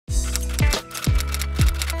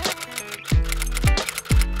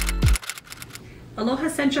Aloha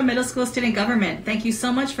Central Middle School Student Government. Thank you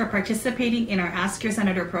so much for participating in our Ask Your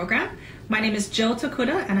Senator program. My name is Jill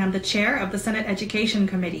Tokuda and I'm the chair of the Senate Education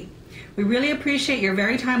Committee. We really appreciate your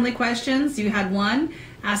very timely questions. You had one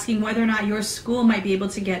asking whether or not your school might be able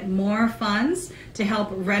to get more funds to help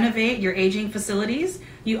renovate your aging facilities.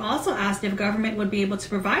 You also asked if government would be able to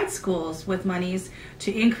provide schools with monies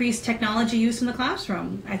to increase technology use in the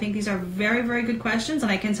classroom. I think these are very, very good questions,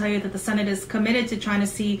 and I can tell you that the Senate is committed to trying to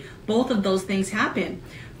see both of those things happen.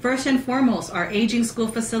 First and foremost, our aging school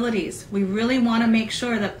facilities. We really want to make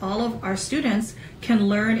sure that all of our students can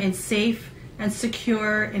learn in safe and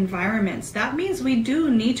secure environments. That means we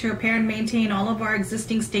do need to repair and maintain all of our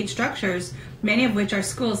existing state structures, many of which are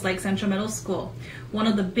schools like Central Middle School. One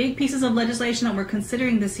of the big pieces of legislation that we're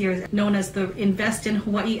considering this year is known as the Invest in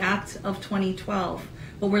Hawaii Act of 2012.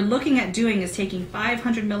 What we're looking at doing is taking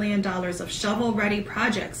 $500 million of shovel-ready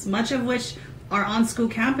projects, much of which are on school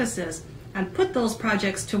campuses, and put those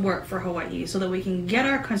projects to work for Hawaii so that we can get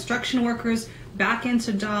our construction workers back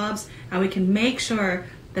into jobs and we can make sure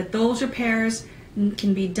that those repairs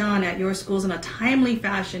can be done at your schools in a timely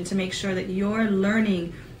fashion to make sure that you're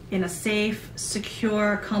learning in a safe,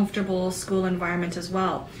 secure, comfortable school environment as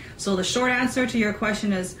well. So the short answer to your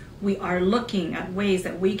question is we are looking at ways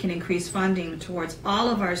that we can increase funding towards all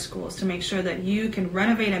of our schools to make sure that you can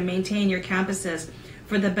renovate and maintain your campuses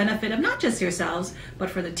for the benefit of not just yourselves, but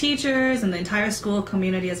for the teachers and the entire school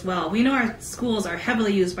community as well. We know our schools are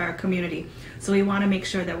heavily used by our community, so we want to make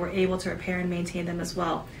sure that we're able to repair and maintain them as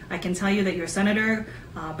well. I can tell you that your Senator,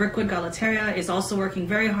 Brickwood Galateria, is also working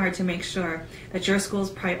very hard to make sure that your school's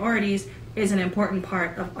priorities is an important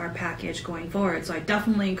part of our package going forward. So I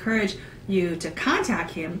definitely encourage you to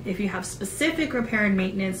contact him if you have specific repair and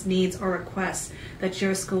maintenance needs or requests that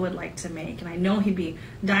your school would like to make. And I know he'd be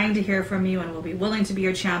dying to hear from you and will be willing to be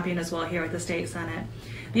your champion as well here at the State Senate.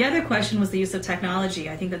 The other question was the use of technology.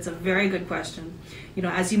 I think that's a very good question. You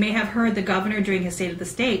know, as you may have heard, the governor during his State of the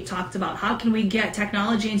State talked about how can we get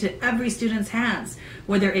technology into every student's hands,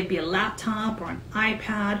 whether it be a laptop or an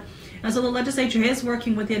iPad. And so the legislature is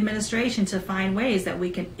working with the administration to find ways that we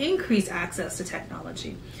can increase access to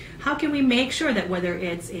technology. How can we make sure that whether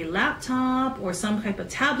it's a laptop or some type of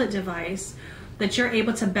tablet device, that you're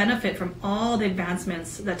able to benefit from all the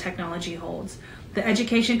advancements that technology holds? The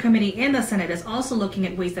Education Committee in the Senate is also looking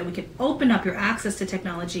at ways that we can open up your access to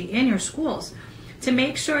technology in your schools to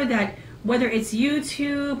make sure that whether it's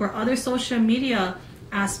YouTube or other social media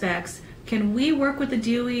aspects, can we work with the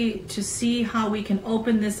DOE to see how we can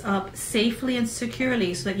open this up safely and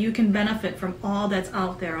securely so that you can benefit from all that's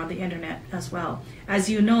out there on the internet as well? As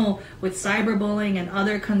you know, with cyberbullying and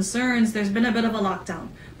other concerns, there's been a bit of a lockdown.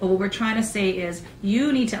 But what we're trying to say is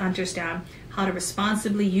you need to understand how to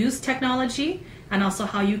responsibly use technology and also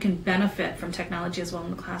how you can benefit from technology as well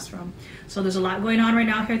in the classroom. So there's a lot going on right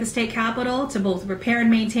now here at the state capitol to both repair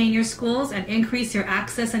and maintain your schools and increase your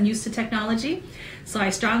access and use to technology. So I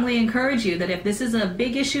strongly encourage you that if this is a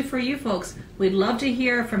big issue for you folks, we'd love to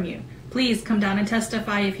hear from you. Please come down and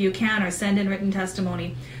testify if you can, or send in written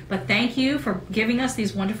testimony. But thank you for giving us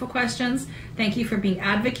these wonderful questions. Thank you for being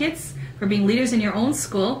advocates, for being leaders in your own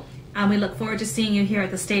school, and we look forward to seeing you here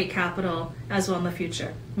at the state capitol as well in the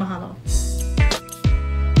future. Mahalo.